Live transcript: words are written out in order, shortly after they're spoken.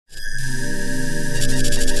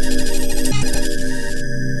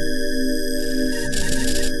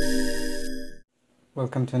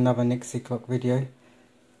welcome to another Nixie Clock video.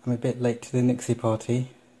 I'm a bit late to the Nixie party.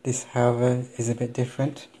 This, however, is a bit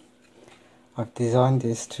different. I've designed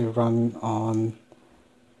this to run on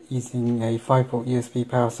using a 5V USB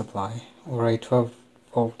power supply or a 12V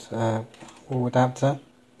wall adapter.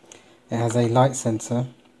 It has a light sensor,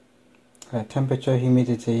 a temperature,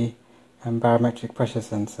 humidity and barometric pressure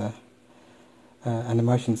sensor, and a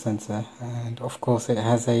motion sensor, and of course it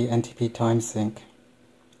has a NTP time sync.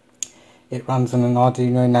 It runs on an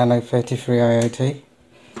Arduino Nano 33 IoT.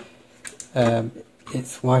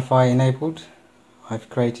 It's Wi-Fi enabled. I've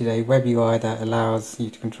created a web UI that allows you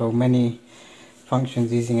to control many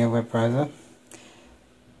functions using a web browser.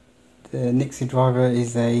 The Nixie driver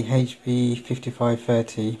is a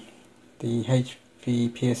HB5530. The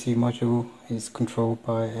HB PSU module is controlled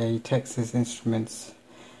by a Texas Instruments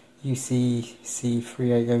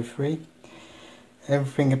UCC3803.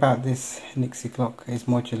 Everything about this Nixie clock is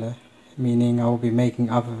modular, meaning I will be making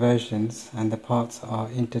other versions and the parts are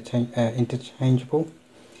interchangeable.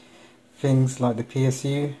 Things like the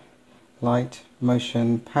PSU, light,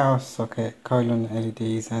 motion, power socket, colon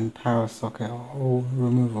LEDs and power socket are all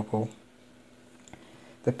removable.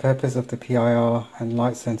 The purpose of the PIR and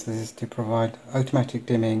light sensors is to provide automatic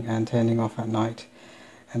dimming and turning off at night,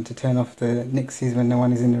 and to turn off the Nixies when no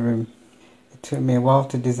one is in the room. It took me a while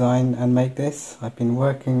to design and make this. I've been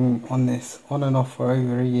working on this on and off for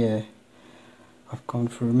over a year. I've gone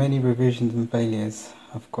through many revisions and failures.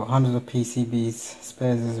 I've got hundreds of PCBs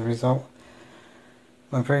spares as a result.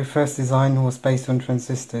 My very first design was based on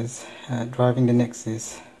transistors driving the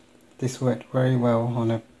Nixies. This worked very well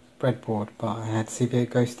on a breadboard, but I had severe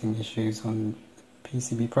ghosting issues on the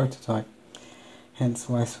PCB prototype, hence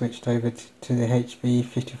why I switched over to the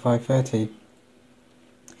HB5530.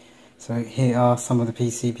 So here are some of the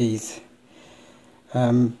PCBs.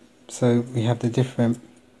 So we have the different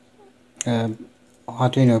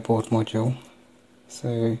Arduino board module.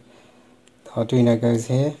 So the Arduino goes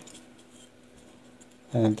here,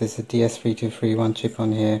 and there's a DS3231 chip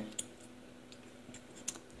on here,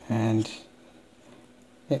 and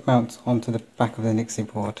it mounts onto the back of the Nixie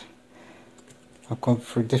board. I've gone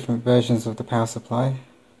through different versions of the power supply,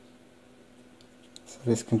 so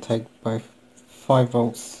this can take both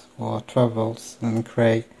 5V or 12V and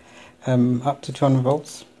create up to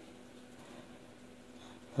 200V.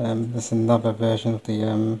 There's another version of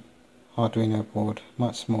the Arduino board,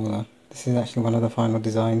 much smaller. This is actually one of the final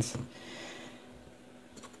designs.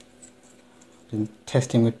 I've been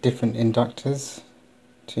testing with different inductors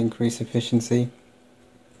to increase efficiency.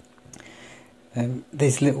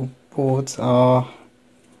 These little boards are,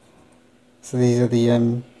 so these are the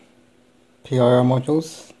PIR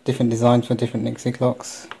modules, different designs for different Nixie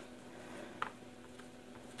clocks.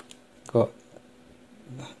 Got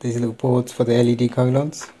these little boards for the LED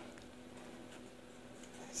colons.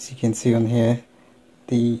 As you can see on here,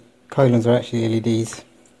 the colons are actually LEDs,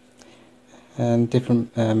 and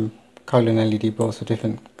different colon LED boards for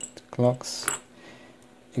different clocks.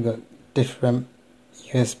 You've got different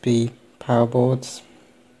USB power boards.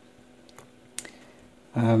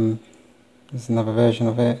 There's another version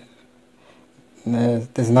of it.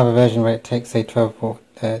 There's another version where it takes a 12V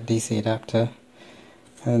DC adapter,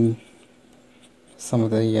 and some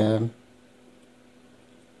of the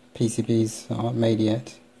PCBs aren't made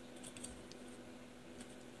yet.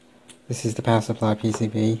 This is the power supply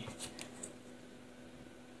PCB,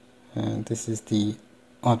 and this is the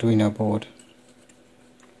Arduino board.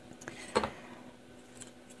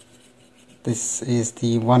 This is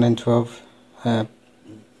the 1 in 12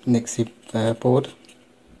 Nixie board.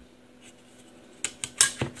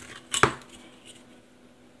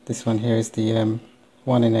 This one here is the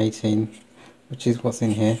 1 in 18, which is what's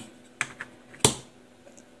in here.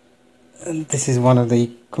 And this is one of the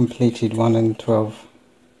completed 1 in 12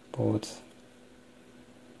 boards.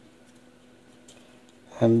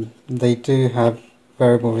 They do have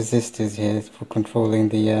variable resistors here for controlling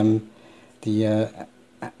the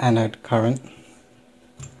anode current.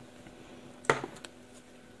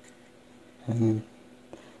 And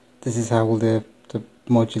this is how all the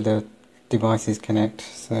modular devices connect.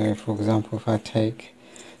 So for example, if I take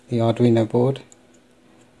the Arduino board,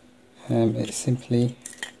 it simply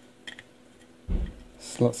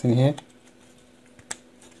slots in here.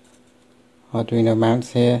 Arduino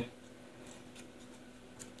mounts here,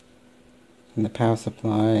 and the power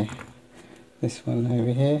supply, this one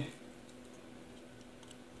over here,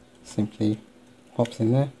 simply pops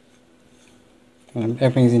in there.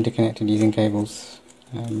 Everything is interconnected using cables,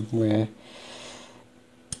 where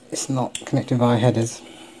it's not connected via headers.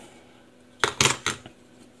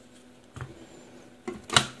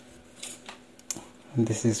 And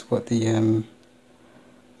this is what the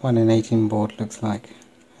 1 in 18 board looks like.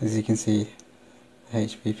 As you can see, the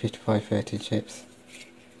HP 5530 chips.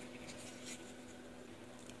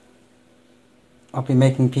 I'll be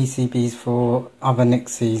making PCBs for other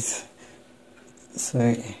Nixies.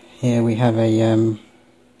 So here we have a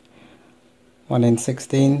 1 in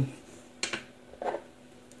 16,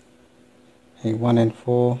 a 1 in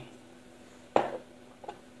 4,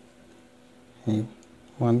 a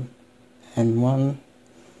 1 in 1,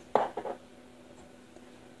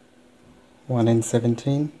 1 in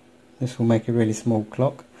 17. This will make a really small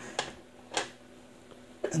clock.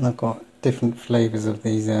 And I've got different flavours of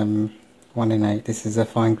these 1 in 8. This is a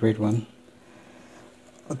fine grid one.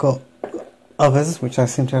 I've got others which I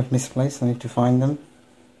seem to have misplaced. I need to find them.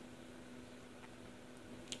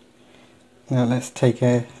 Now let's take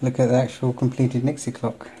a look at the actual completed Nixie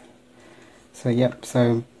clock. So yep,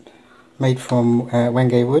 so made from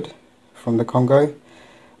Wenge wood from the Congo.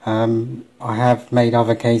 I have made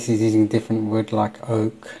other cases using different wood like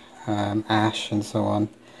oak, ash and so on.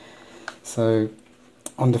 So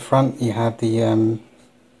on the front you have the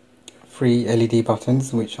 3 LED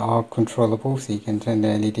buttons which are controllable, so you can turn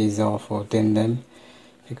the LEDs off or dim them.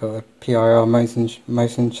 You've got a PIR motion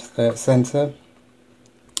sensor.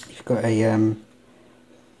 You've got a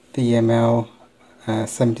VML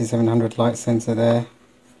 7700 light sensor there.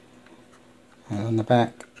 On the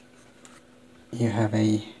back you have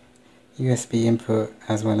a USB input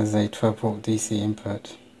as well as a 12 volt DC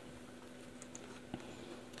input.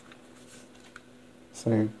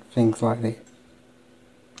 So things like the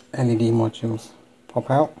LED modules pop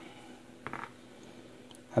out.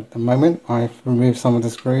 At the moment I've removed some of the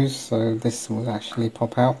screws, so this will actually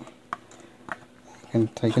pop out. You can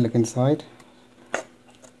take a look inside.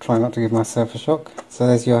 Try not to give myself a shock. So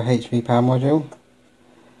there's your HP power module.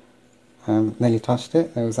 Nearly touched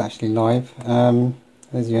it, it was actually live.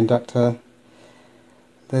 There's your inductor.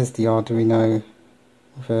 There's the Arduino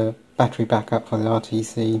with a battery backup for the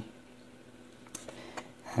RTC.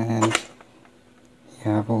 And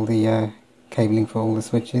you have all the cabling for all the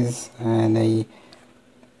switches, and a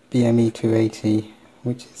BME 280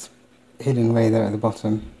 which is hidden way there at the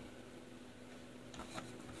bottom.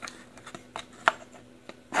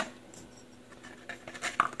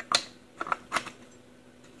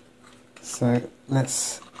 So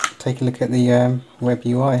let's take a look at the web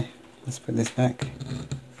UI. Let's put this back.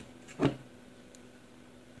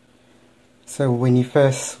 So when you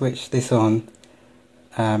first switch this on,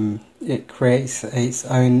 it creates its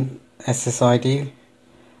own SSID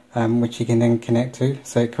which you can then connect to.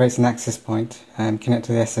 So it creates an access point and connect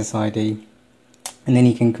to the SSID, and then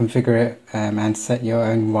you can configure it and set your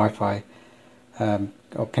own Wi-Fi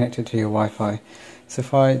or connect it to your Wi-Fi. So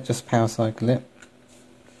if I just power cycle it,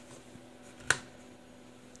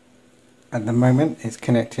 at the moment it's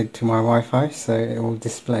connected to my Wi-Fi, so it will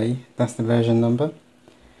display, that's the version number.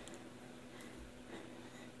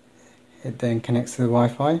 It then connects to the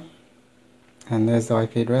Wi-Fi, and there's the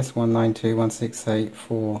IP address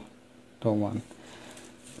 192.168.4.1.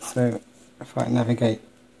 So if I navigate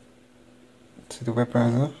to the web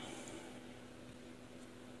browser,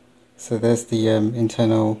 so there's the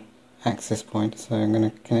internal access point. So I'm going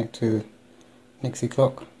to connect to Nixie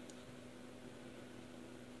Clock.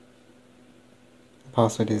 The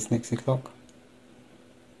password is Nixie Clock.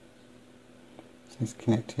 So it's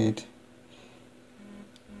connected.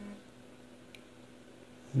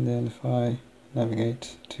 And then if I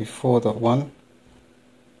navigate to 4.1,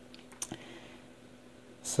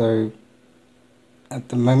 so at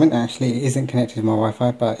the moment actually it isn't connected to my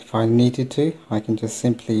Wi-Fi, but if I needed to, I can just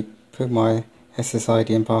simply put my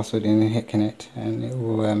SSID and password in and hit connect, and it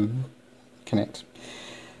will connect.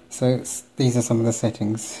 So these are some of the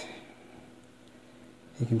settings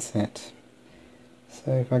you can set.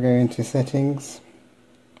 So if I go into settings,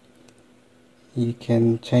 you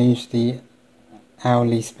can change the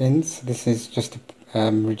hourly spins. This is just to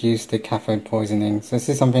reduce the cathode poisoning. So this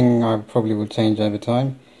is something I probably will change over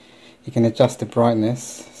time. You can adjust the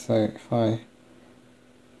brightness. So if I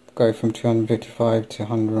go from 255 to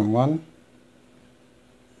 101,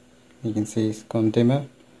 you can see it's gone dimmer.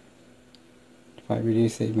 If I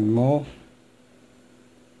reduce it even more,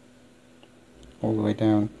 all the way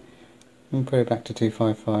down, and put it back to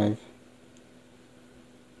 255,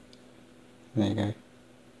 there you go,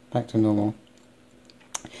 back to normal.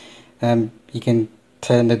 You can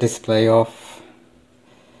turn the display off.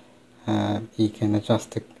 You can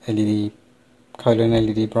adjust the LED colon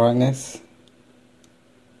LED brightness.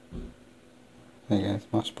 There you go, it's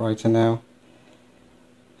much brighter now.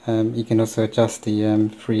 You can also adjust the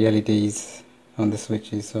 3 LEDs on the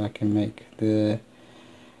switches, so I can make the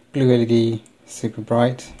blue LED super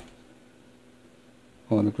bright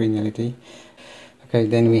or the green LED. Okay,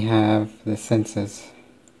 then we have the sensors.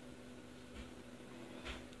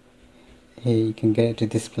 Here you can get it to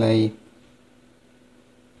display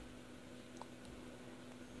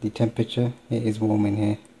the temperature. It is warm in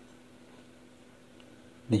here.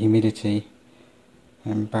 The humidity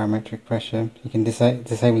and barometric pressure. You can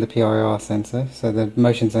disable the PIR sensor, so the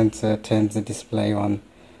motion sensor turns the display on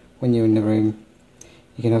when you're in the room.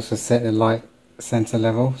 You can also set the light sensor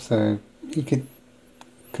level, so you could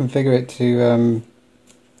configure it to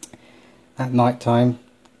at night time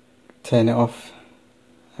turn it off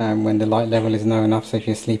when the light level is low enough. So if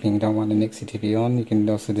you're sleeping, you don't want the Nixie to be on, you can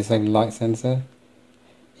also disable the light sensor.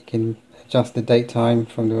 You can adjust the date time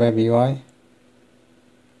from the web UI.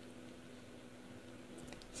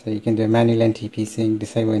 So you can do a manual NTP sync,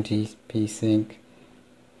 disable NTP sync,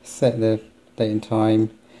 set the date and time,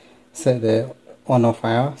 set the on-off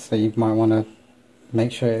hour, so you might want to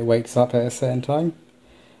make sure it wakes up at a certain time,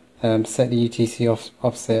 set the UTC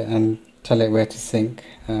offset and tell it where to sync,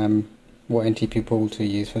 what NTP pool to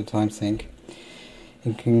use for the time sync.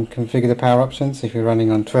 You can configure the power options if you're running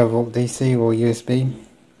on 12 volt DC or USB,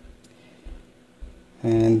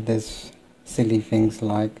 and there's silly things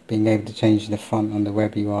like being able to change the font on the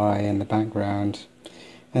web UI and the background,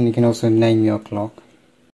 and you can also name your clock.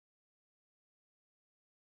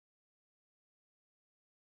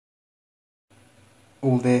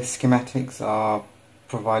 All the schematics are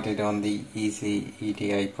provided on the Easy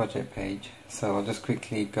EDA project page, so I'll just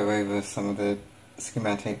quickly go over some of the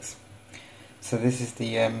schematics. So this is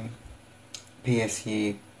the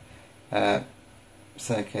PSU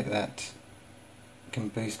circuit that can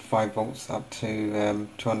boost 5 volts up to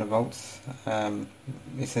 200 volts.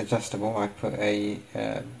 It's adjustable. I put a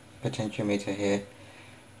potentiometer here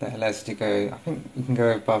that allows you to go, I think you can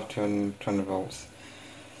go above 200 volts.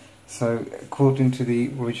 So according to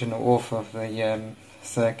the original author of the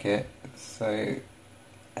circuit, so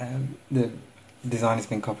the design has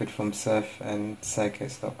been copied from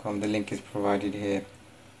surfandscircuits.com. The link is provided here.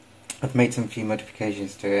 I've made some few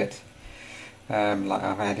modifications to it. Like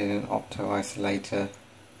I've added an opto isolator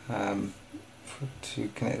to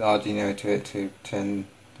connect the Arduino to it to turn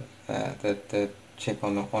the chip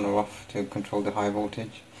on or off to control the high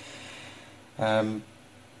voltage.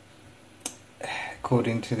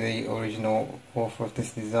 According to the original author of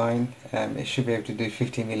this design, it should be able to do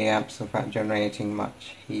 50 milliamps without generating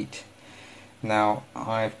much heat. Now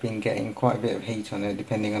I've been getting quite a bit of heat on it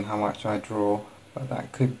depending on how much I draw, but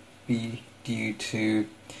that could be due to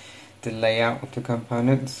the layout of the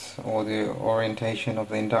components or the orientation of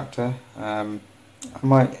the inductor. I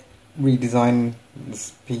might redesign the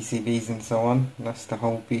PCBs and so on. That's the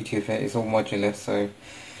whole beauty of it. It's all modular, so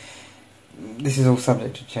this is all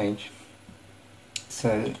subject to change.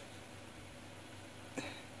 So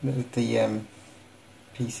there's the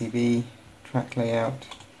PCB track layout,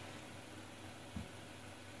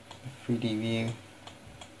 the 3D view.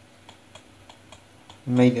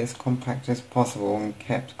 Made it as compact as possible and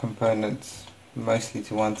kept components mostly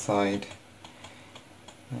to one side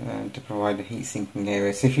to provide a heat sinking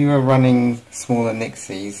area. So if you were running smaller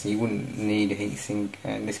Nixies, you wouldn't need a heat sink,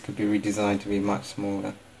 and this could be redesigned to be much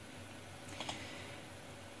smaller.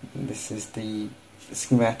 This is the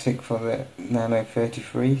schematic for the Nano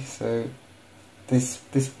 33. So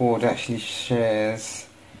this board actually shares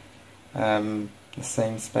the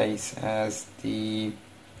same space as the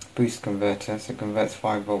boost converter, so it converts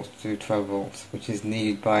 5 volts to 12 volts, which is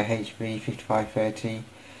needed by HV 5530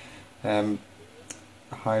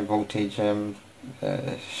 high voltage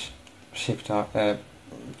chip. I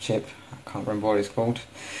can't remember what it's called.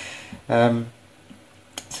 So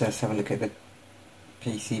let's have a look at the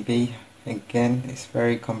PCB. Again, it's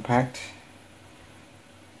very compact,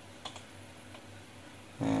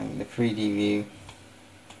 and the 3D view.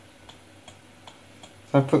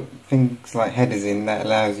 So I put things like headers in that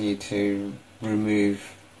allows you to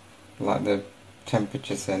remove like the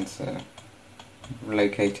temperature sensor,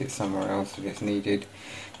 locate it somewhere else if it's needed.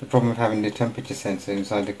 The problem with having the temperature sensor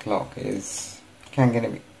inside the clock is it can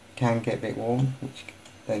get a bit warm, which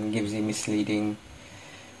then gives you misleading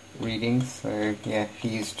readings. So yeah, if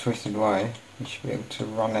you use twisted wire, you should be able to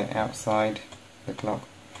run it outside the clock.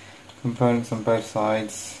 Components on both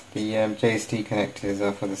sides. The JST connectors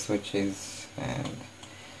are for the switches, and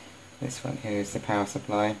this one here is the power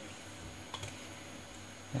supply,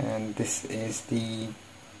 and this is the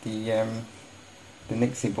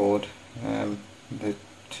Nixie board. The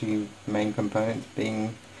two main components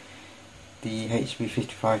being the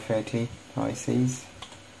HB5530 ICs.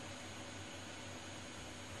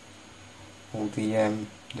 All the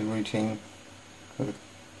routing for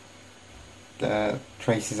the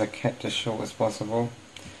traces are kept as short as possible.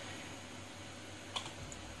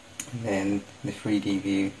 And then the 3D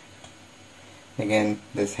view. Again,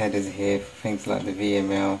 there's headers here for things like the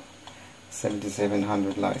VML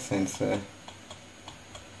 7700 light sensor.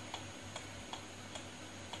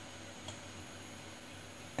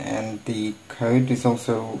 And the code is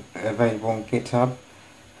also available on GitHub.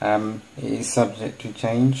 It is subject to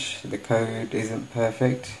change. The code isn't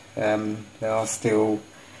perfect. There are still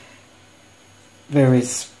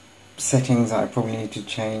various settings that I probably need to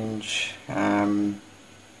change.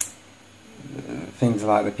 Things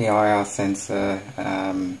like the PIR sensor,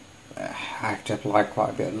 I have to apply quite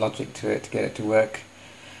a bit of logic to it to get it to work,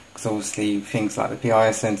 because obviously things like the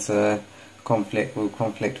PIR sensor will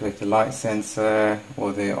conflict with the light sensor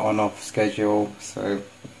or the on-off schedule, so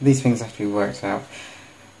these things have to be worked out.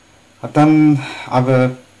 I've done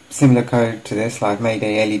other similar code to this, like I've made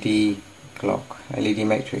a LED clock, LED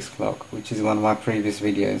matrix clock, which is one of my previous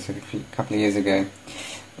videos a couple of years ago.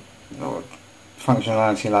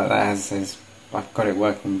 Functionality like that I've got it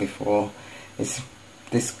working before.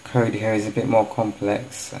 This code here is a bit more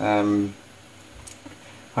complex. I've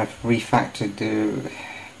refactored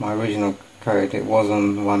my original code. It was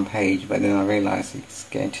on one page, but then I realised it's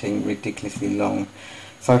getting ridiculously long,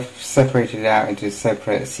 so I've separated it out into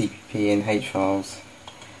separate CPP and H files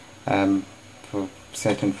for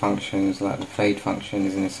certain functions, like the fade function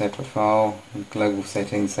is in a separate file, global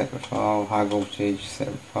settings separate file, high voltage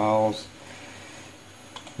separate files,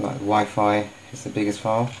 like Wi-Fi is the biggest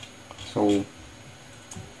file. It's all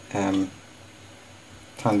tons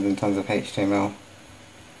and tons of HTML.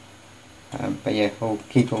 But yeah, we'll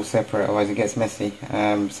keep it all separate, otherwise it gets messy.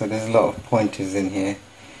 So there's a lot of pointers in here.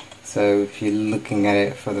 So if you're looking at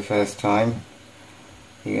it for the first time,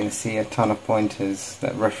 you're going to see a ton of pointers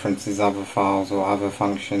that references other files or other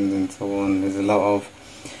functions and so on. There's a lot of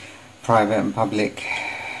private and public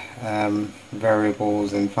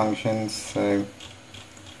variables and functions. So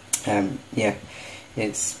yeah,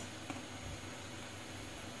 I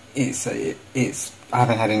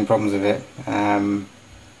haven't had any problems with it.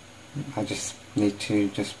 I just need to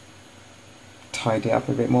tidy it up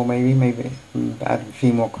a bit more, maybe add a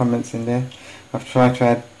few more comments in there. I've tried to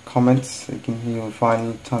add comments. You'll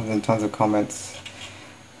find tons and tons of comments.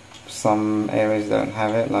 Some areas don't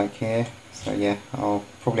have it, like here. So yeah, I'll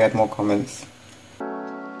probably add more comments.